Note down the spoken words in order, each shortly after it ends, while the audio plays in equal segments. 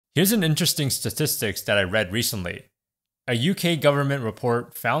Here's an interesting statistics that I read recently. A UK government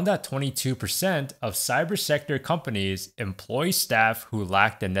report found that 22% of cyber sector companies employ staff who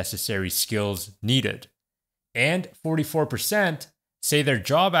lack the necessary skills needed, and 44% say their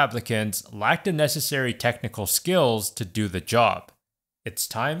job applicants lack the necessary technical skills to do the job. It's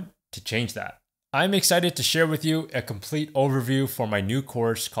time to change that. I'm excited to share with you a complete overview for my new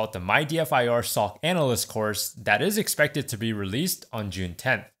course called the MYDFIR SOC Analyst course that is expected to be released on June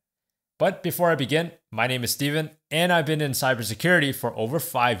 10th. But before I begin, my name is Steven, and I've been in cybersecurity for over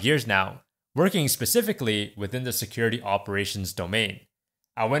 5 years now, working specifically within the security operations domain.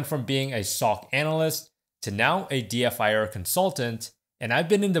 I went from being a SOC analyst to now a DFIR consultant, and I've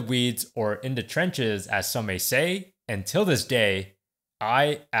been in the weeds or in the trenches, as some may say, and till this day,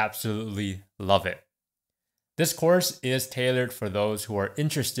 I absolutely love it. This course is tailored for those who are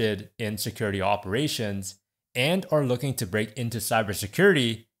interested in security operations and are looking to break into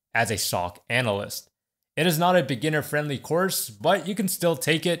cybersecurity as a SOC analyst. It is not a beginner-friendly course, but you can still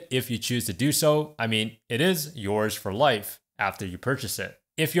take it if you choose to do so. I mean, it is yours for life after you purchase it.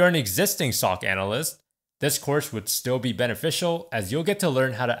 If you're an existing SOC analyst, this course would still be beneficial as you'll get to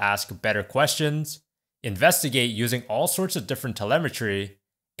learn how to ask better questions, investigate using all sorts of different telemetry,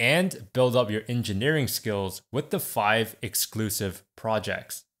 and build up your engineering skills with the 5 exclusive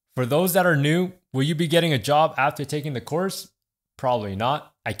projects. For those that are new, will you be getting a job after taking the course? Probably not.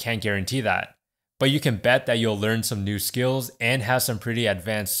 I can't guarantee that. But you can bet that you'll learn some new skills and have some pretty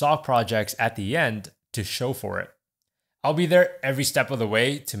advanced SOC projects at the end to show for it. I'll be there every step of the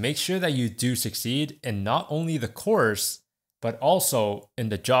way to make sure that you do succeed in not only the course, but also in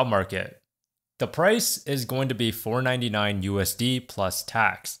the job market. The price is going to be $499 USD plus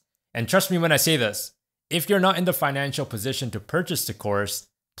tax. And trust me when I say this, if you're not in the financial position to purchase the course,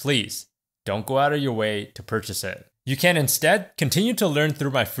 please don't go out of your way to purchase it. You can instead continue to learn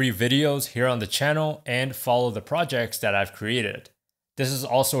through my free videos here on the channel and follow the projects that I've created. This is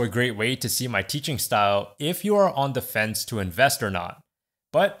also a great way to see my teaching style if you are on the fence to invest or not.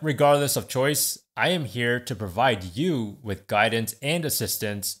 But regardless of choice, I am here to provide you with guidance and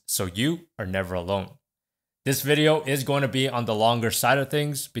assistance so you are never alone. This video is going to be on the longer side of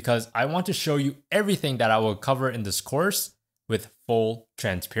things because I want to show you everything that I will cover in this course with full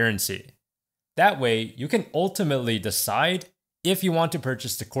transparency. That way, you can ultimately decide if you want to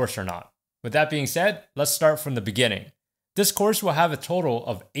purchase the course or not. With that being said, let's start from the beginning. This course will have a total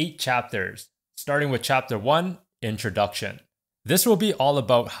of 8 chapters, starting with Chapter 1, Introduction. This will be all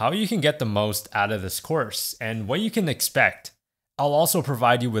about how you can get the most out of this course and what you can expect. I'll also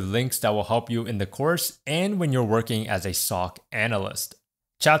provide you with links that will help you in the course and when you're working as a SOC analyst.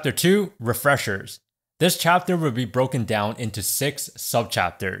 Chapter 2, Refreshers. This chapter will be broken down into 6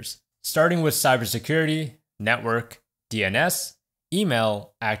 subchapters, starting with cybersecurity, network, DNS,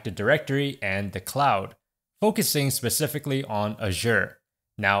 email, Active Directory, and the cloud, focusing specifically on Azure.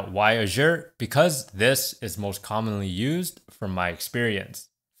 Now, why Azure? Because this is most commonly used from my experience.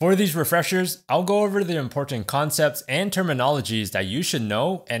 For these refreshers, I'll go over the important concepts and terminologies that you should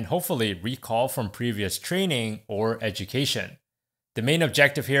know and hopefully recall from previous training or education. The main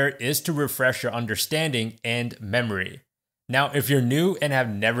objective here is to refresh your understanding and memory. Now, if you're new and have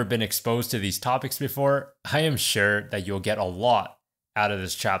never been exposed to these topics before, I am sure that you'll get a lot out of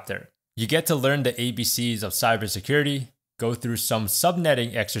this chapter. You get to learn the ABCs of cybersecurity, go through some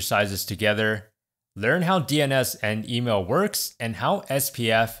subnetting exercises together, learn how DNS and email works, and how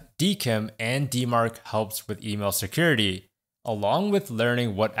SPF, DKIM, and DMARC helps with email security, along with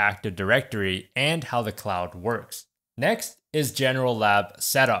learning what Active Directory and how the cloud works. Next is General Lab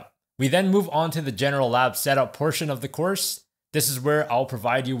Setup. We then move on to the General Lab Setup portion of the course. This is where I'll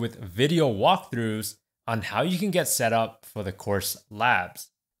provide you with video walkthroughs on how you can get set up for the course labs.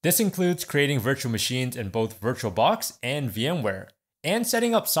 This includes creating virtual machines in both VirtualBox and VMware, and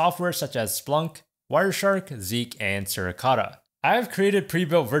setting up software such as Splunk, Wireshark, Zeek, and Suricata. I have created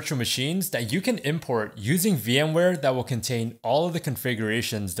pre-built virtual machines that you can import using VMware that will contain all of the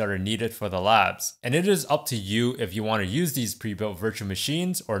configurations that are needed for the labs, and it is up to you if you want to use these pre-built virtual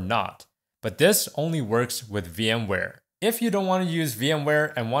machines or not. But this only works with VMware. If you don't want to use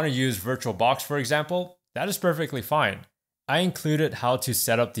VMware and want to use VirtualBox, for example, that is perfectly fine. I included how to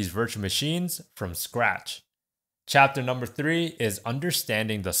set up these virtual machines from scratch. Chapter number 3 is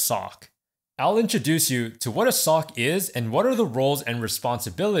Understanding the SOC. I'll introduce you to what a SOC is and what are the roles and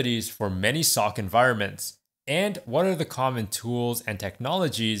responsibilities for many SOC environments, and what are the common tools and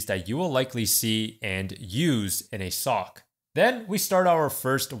technologies that you will likely see and use in a SOC. Then we start our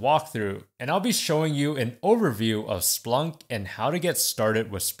first walkthrough, and I'll be showing you an overview of Splunk and how to get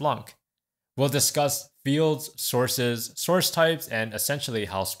started with Splunk. We'll discuss fields, sources, source types, and essentially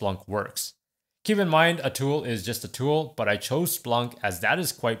how Splunk works. Keep in mind, a tool is just a tool, but I chose Splunk as that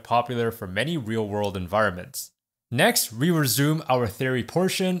is quite popular for many real-world environments. Next, we resume our theory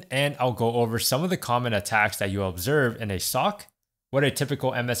portion, and I'll go over some of the common attacks that you observe in a SOC, what a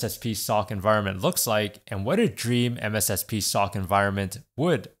typical MSSP SOC environment looks like, and what a dream MSSP SOC environment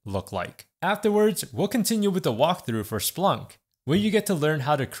would look like. Afterwards, we'll continue with the walkthrough for Splunk, where you get to learn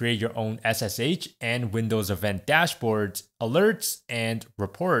how to create your own SSH and Windows event dashboards, alerts, and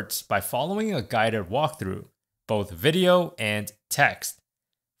reports by following a guided walkthrough, both video and text.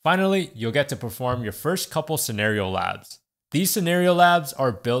 Finally, you'll get to perform your first couple scenario labs. These scenario labs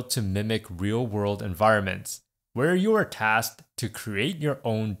are built to mimic real-world environments, where you are tasked to create your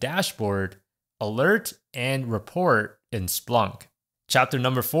own dashboard, alert, and report in Splunk. Chapter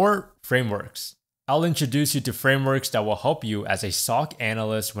number 4, Frameworks. I'll introduce you to frameworks that will help you as a SOC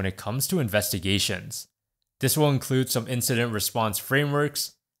analyst when it comes to investigations. This will include some incident response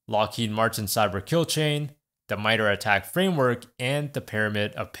frameworks, Lockheed Martin Cyber Kill Chain, the MITRE ATT&CK framework, and the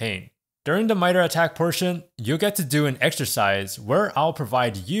Pyramid of Pain. During the MITRE ATT&CK portion, you'll get to do an exercise where I'll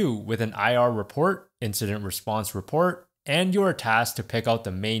provide you with an IR report, incident response report, and you are tasked to pick out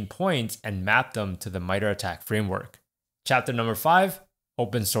the main points and map them to the MITRE ATT&CK framework. Chapter number 5,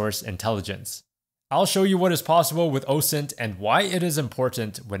 Open Source Intelligence. I'll show you what is possible with OSINT and why it is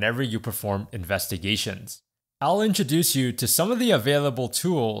important whenever you perform investigations. I'll introduce you to some of the available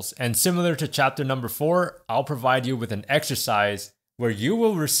tools, and similar to chapter number 4, I'll provide you with an exercise where you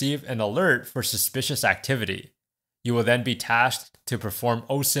will receive an alert for suspicious activity. You will then be tasked to perform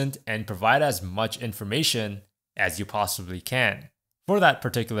OSINT and provide as much information as you possibly can for that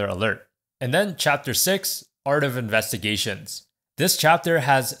particular alert. And then chapter 6, Art of Investigations. This chapter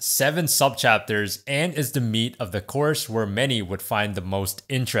has 7 subchapters and is the meat of the course where many would find the most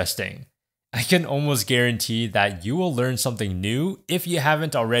interesting. I can almost guarantee that you will learn something new if you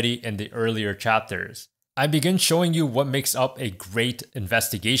haven't already in the earlier chapters. I begin showing you what makes up a great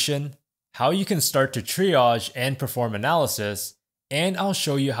investigation, how you can start to triage and perform analysis, and I'll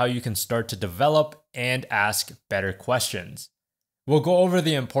show you how you can start to develop and ask better questions. We'll go over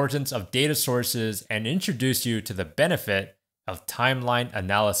the importance of data sources and introduce you to the benefit of timeline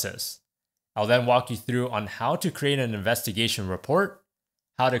analysis. I'll then walk you through on how to create an investigation report,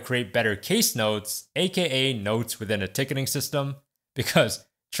 how to create better case notes, aka notes within a ticketing system, because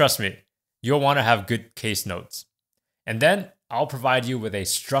trust me, you'll want to have good case notes. And then I'll provide you with a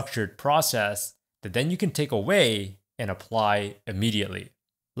structured process that then you can take away and apply immediately.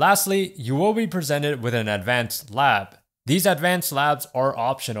 Lastly, you will be presented with an advanced lab. These advanced labs are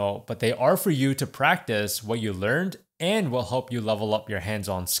optional, but they are for you to practice what you learned and will help you level up your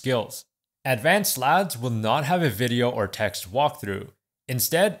hands-on skills. Advanced labs will not have a video or text walkthrough.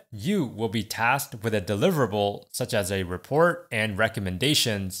 Instead, you will be tasked with a deliverable such as a report and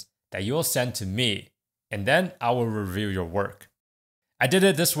recommendations that you will send to me, and then I will review your work. I did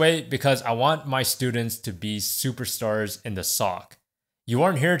it this way because I want my students to be superstars in the SOC. You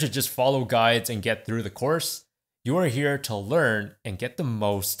aren't here to just follow guides and get through the course. You are here to learn and get the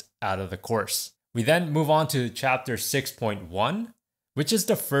most out of the course. We then move on to chapter 6.1, which is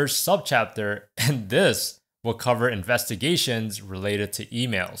the first subchapter, and this will cover investigations related to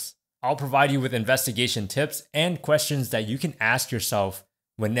emails. I'll provide you with investigation tips and questions that you can ask yourself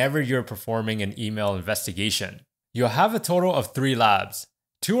whenever you're performing an email investigation. You'll have a total of 3 labs.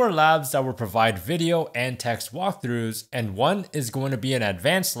 2 are labs that will provide video and text walkthroughs, and 1 is going to be an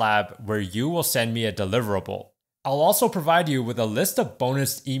advanced lab where you will send me a deliverable. I'll also provide you with a list of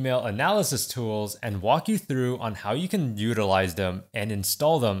bonus email analysis tools and walk you through on how you can utilize them and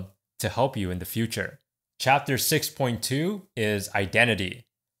install them to help you in the future. Chapter 6.2 is identity.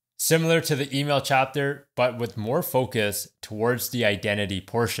 Similar to the email chapter, but with more focus towards the identity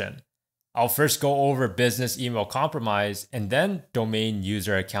portion. I'll first go over business email compromise and then domain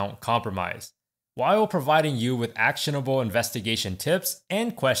user account compromise, while providing you with actionable investigation tips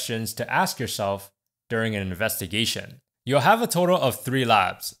and questions to ask yourself during an investigation. You'll have a total of 3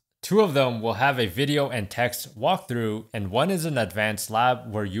 labs. 2 of them will have a video and text walkthrough, and 1 is an advanced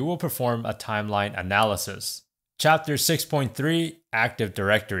lab where you will perform a timeline analysis. Chapter 6.3, Active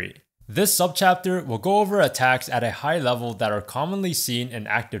Directory. This subchapter will go over attacks at a high level that are commonly seen in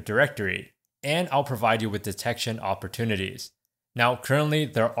Active Directory, and I'll provide you with detection opportunities. Now, currently,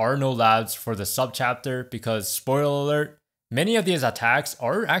 there are no labs for the subchapter because, spoiler alert, many of these attacks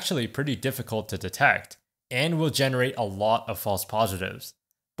are actually pretty difficult to detect and will generate a lot of false positives,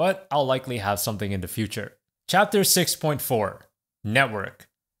 but I'll likely have something in the future. Chapter 6.4, Network.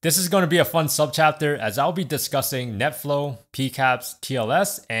 This is going to be a fun subchapter as I'll be discussing NetFlow, PCAPs,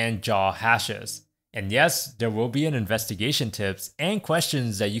 TLS, and JAW hashes. And yes, there will be an investigation tips and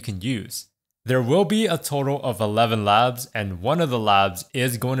questions that you can use. There will be a total of 11 labs, and one of the labs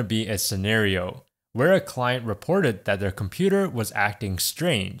is going to be a scenario where a client reported that their computer was acting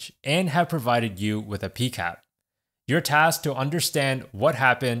strange and have provided you with a PCAP. You're tasked to understand what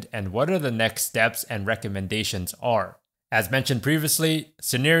happened and what are the next steps and recommendations are. As mentioned previously,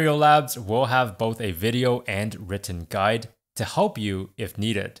 scenario labs will have both a video and written guide to help you if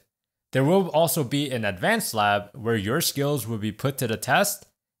needed. There will also be an advanced lab where your skills will be put to the test,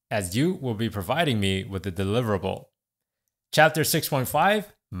 as you will be providing me with the deliverable. Chapter 6.5,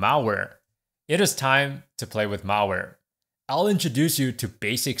 Malware. It is time to play with malware. I'll introduce you to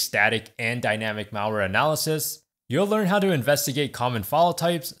basic static and dynamic malware analysis. You'll learn how to investigate common file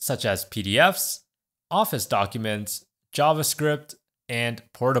types such as PDFs, Office documents, JavaScript, and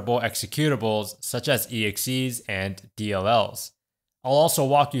portable executables such as EXEs and DLLs. I'll also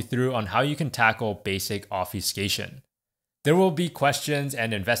walk you through on how you can tackle basic obfuscation. There will be questions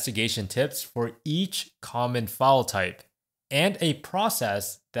and investigation tips for each common file type and a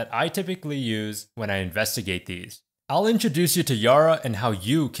process that I typically use when I investigate these. I'll introduce you to Yara and how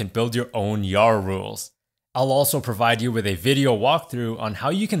you can build your own Yara rules. I'll also provide you with a video walkthrough on how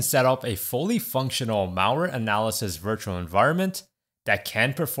you can set up a fully functional malware analysis virtual environment that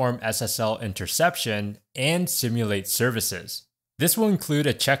can perform SSL interception and simulate services. This will include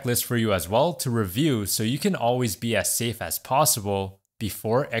a checklist for you as well to review so you can always be as safe as possible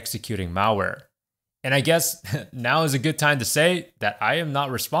before executing malware. And I guess now is a good time to say that I am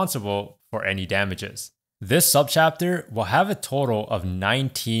not responsible for any damages. This subchapter will have a total of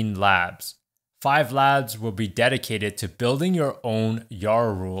 19 labs. 5 labs will be dedicated to building your own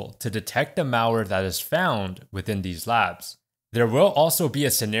Yara rule to detect the malware that is found within these labs. There will also be a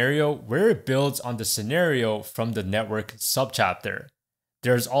scenario where it builds on the scenario from the network subchapter.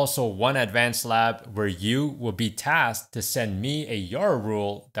 There's also one advanced lab where you will be tasked to send me a Yara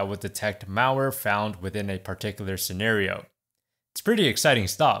rule that will detect malware found within a particular scenario. It's pretty exciting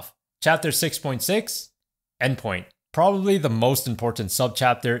stuff. Chapter 6.6, Endpoint. Probably the most important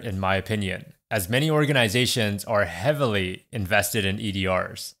subchapter in my opinion, as many organizations are heavily invested in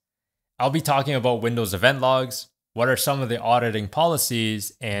EDRs. I'll be talking about Windows event logs, what are some of the auditing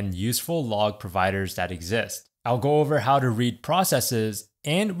policies and useful log providers that exist. I'll go over how to read processes,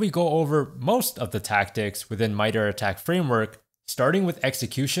 and we go over most of the tactics within MITRE ATT&CK framework, starting with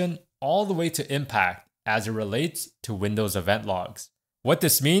execution all the way to impact as it relates to Windows event logs. What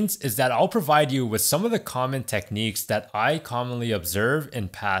this means is that I'll provide you with some of the common techniques that I commonly observe in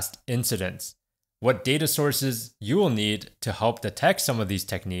past incidents, what data sources you will need to help detect some of these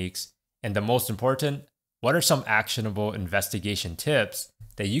techniques, and the most important, what are some actionable investigation tips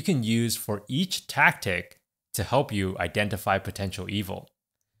that you can use for each tactic to help you identify potential evil.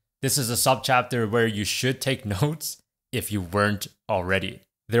 This is a subchapter where you should take notes if you weren't already.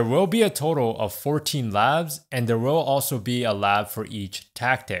 There will be a total of 14 labs, and there will also be a lab for each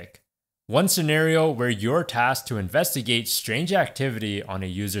tactic. One scenario where you're tasked to investigate strange activity on a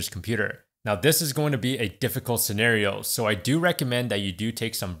user's computer. Now, this is going to be a difficult scenario, so I do recommend that you do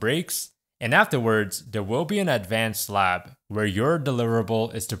take some breaks. And afterwards, there will be an advanced lab where your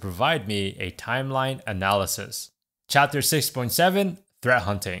deliverable is to provide me a timeline analysis. Chapter 6.7, Threat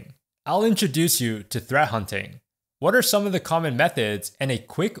Hunting. I'll introduce you to threat hunting. What are some of the common methods and a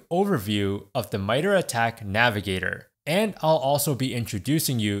quick overview of the MITRE ATT&CK Navigator. And I'll also be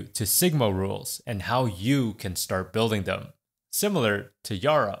introducing you to Sigma rules and how you can start building them, similar to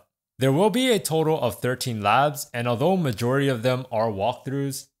Yara. There will be a total of 13 labs, and although majority of them are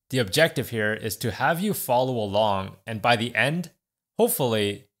walkthroughs, the objective here is to have you follow along, and by the end,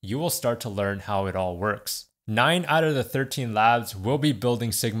 hopefully, you will start to learn how it all works. 9 out of the 13 labs will be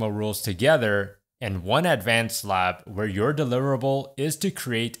building Sigma rules together, and one advanced lab where your deliverable is to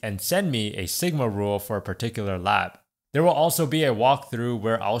create and send me a Sigma rule for a particular lab. There will also be a walkthrough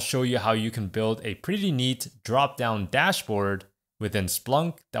where I'll show you how you can build a pretty neat drop-down dashboard within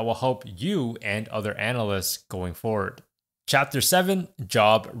Splunk that will help you and other analysts going forward. Chapter 7,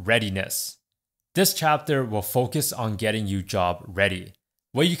 Job Readiness. This chapter will focus on getting you job ready,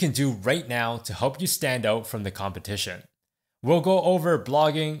 what you can do right now to help you stand out from the competition. We'll go over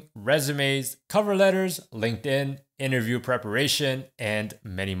blogging, resumes, cover letters, LinkedIn, interview preparation, and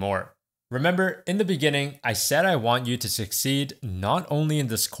many more. Remember, in the beginning, I said I want you to succeed not only in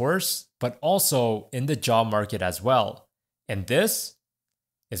this course, but also in the job market as well. And this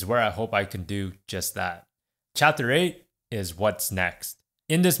is where I hope I can do just that. Chapter 8 is what's next.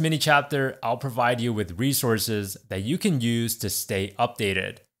 In this mini chapter, I'll provide you with resources that you can use to stay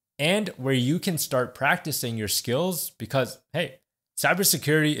updated and where you can start practicing your skills because, hey,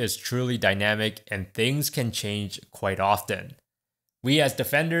 Cybersecurity is truly dynamic and things can change quite often. We as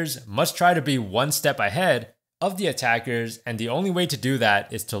defenders must try to be one step ahead of the attackers, and the only way to do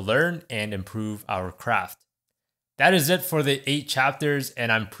that is to learn and improve our craft. That is it for the 8 chapters,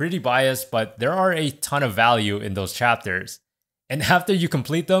 and I'm pretty biased, but there are a ton of value in those chapters. And after you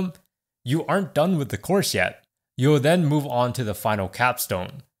complete them, you aren't done with the course yet. You'll then move on to the final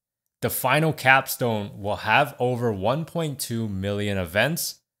capstone. The final capstone will have over 1.2 million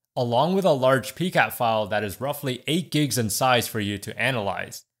events, along with a large PCAP file that is roughly 8 gigs in size for you to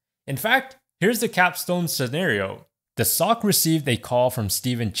analyze. In fact, here's the capstone scenario. The SOC received a call from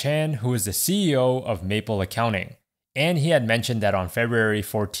Stephen Chan, who is the CEO of Maple Accounting, and he had mentioned that on February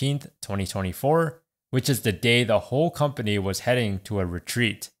 14th, 2024, which is the day the whole company was heading to a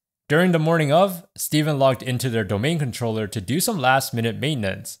retreat. During the morning of, Stephen logged into their domain controller to do some last-minute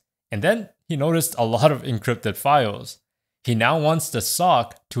maintenance, and then he noticed a lot of encrypted files. He now wants the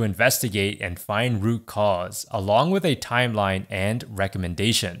SOC to investigate and find root cause, along with a timeline and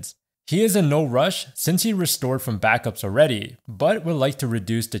recommendations. He is in no rush since he restored from backups already, but would like to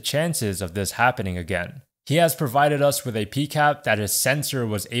reduce the chances of this happening again. He has provided us with a PCAP that his sensor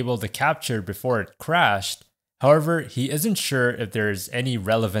was able to capture before it crashed. However, he isn't sure if there is any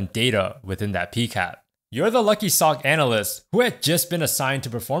relevant data within that PCAP. You're the lucky SOC analyst who had just been assigned to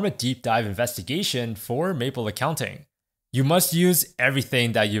perform a deep dive investigation for Maple Accounting. You must use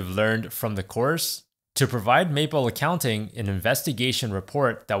everything that you've learned from the course to provide Maple Accounting an investigation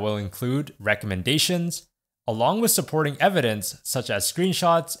report that will include recommendations, along with supporting evidence such as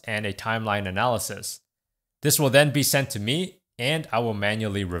screenshots and a timeline analysis. This will then be sent to me, and I will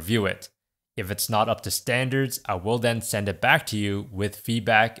manually review it. If it's not up to standards, I will then send it back to you with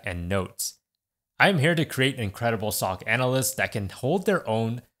feedback and notes. I'm here to create incredible SOC analysts that can hold their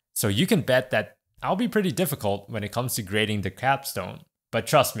own, so you can bet that I'll be pretty difficult when it comes to grading the capstone. But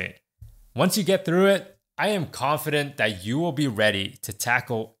trust me, once you get through it, I am confident that you will be ready to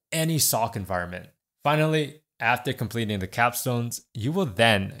tackle any SOC environment. Finally, after completing the capstones, you will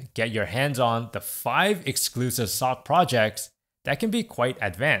then get your hands on the 5 exclusive SOC projects that can be quite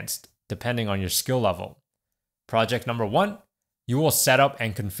advanced, depending on your skill level. Project number 1, you will set up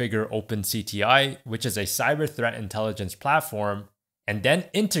and configure OpenCTI, which is a cyber threat intelligence platform, and then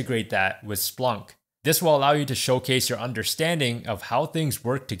integrate that with Splunk. This will allow you to showcase your understanding of how things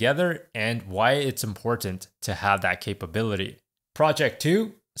work together and why it's important to have that capability. Project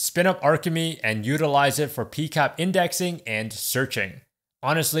 2, spin up Alchemy and utilize it for PCAP indexing and searching.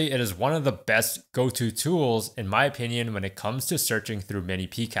 Honestly, it is one of the best go-to tools in my opinion when it comes to searching through many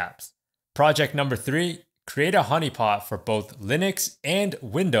PCAPs. Project number 3, create a honeypot for both Linux and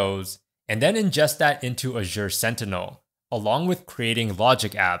Windows, and then ingest that into Azure Sentinel, along with creating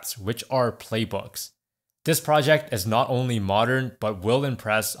logic apps, which are playbooks. This project is not only modern, but will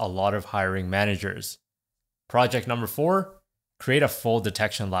impress a lot of hiring managers. Project number 4, create a full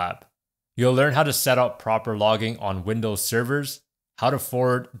detection lab. You'll learn how to set up proper logging on Windows servers, how to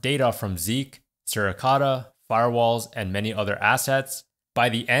forward data from Zeek, Suricata, firewalls, and many other assets. By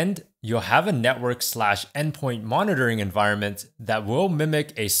the end, you'll have a network/endpoint monitoring environment that will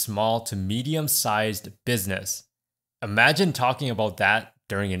mimic a small to medium-sized business. Imagine talking about that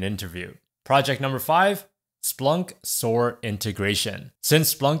during an interview. Project number 5, Splunk SOAR integration.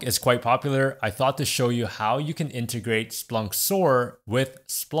 Since Splunk is quite popular, I thought to show you how you can integrate Splunk SOAR with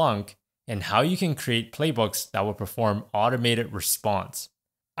Splunk and how you can create playbooks that will perform automated response.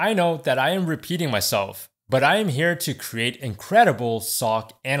 I know that I am repeating myself, but I am here to create incredible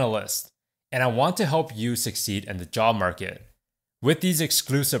SOC analysts, and I want to help you succeed in the job market. With these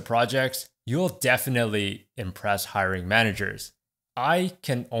exclusive projects, you'll definitely impress hiring managers. I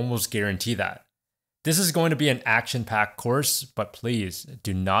can almost guarantee that. This is going to be an action-packed course, but please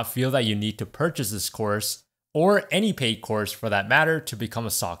do not feel that you need to purchase this course or any paid course for that matter to become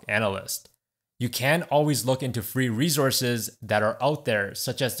a SOC analyst. You can always look into free resources that are out there,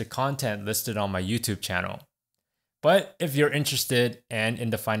 such as the content listed on my YouTube channel. But if you're interested and in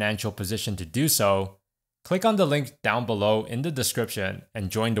the financial position to do so, click on the link down below in the description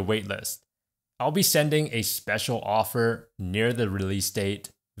and join the waitlist. I'll be sending a special offer near the release date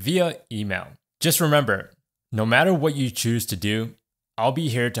via email. Just remember, no matter what you choose to do, I'll be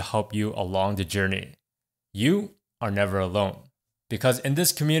here to help you along the journey. You are never alone, because in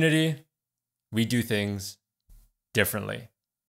this community, we do things differently.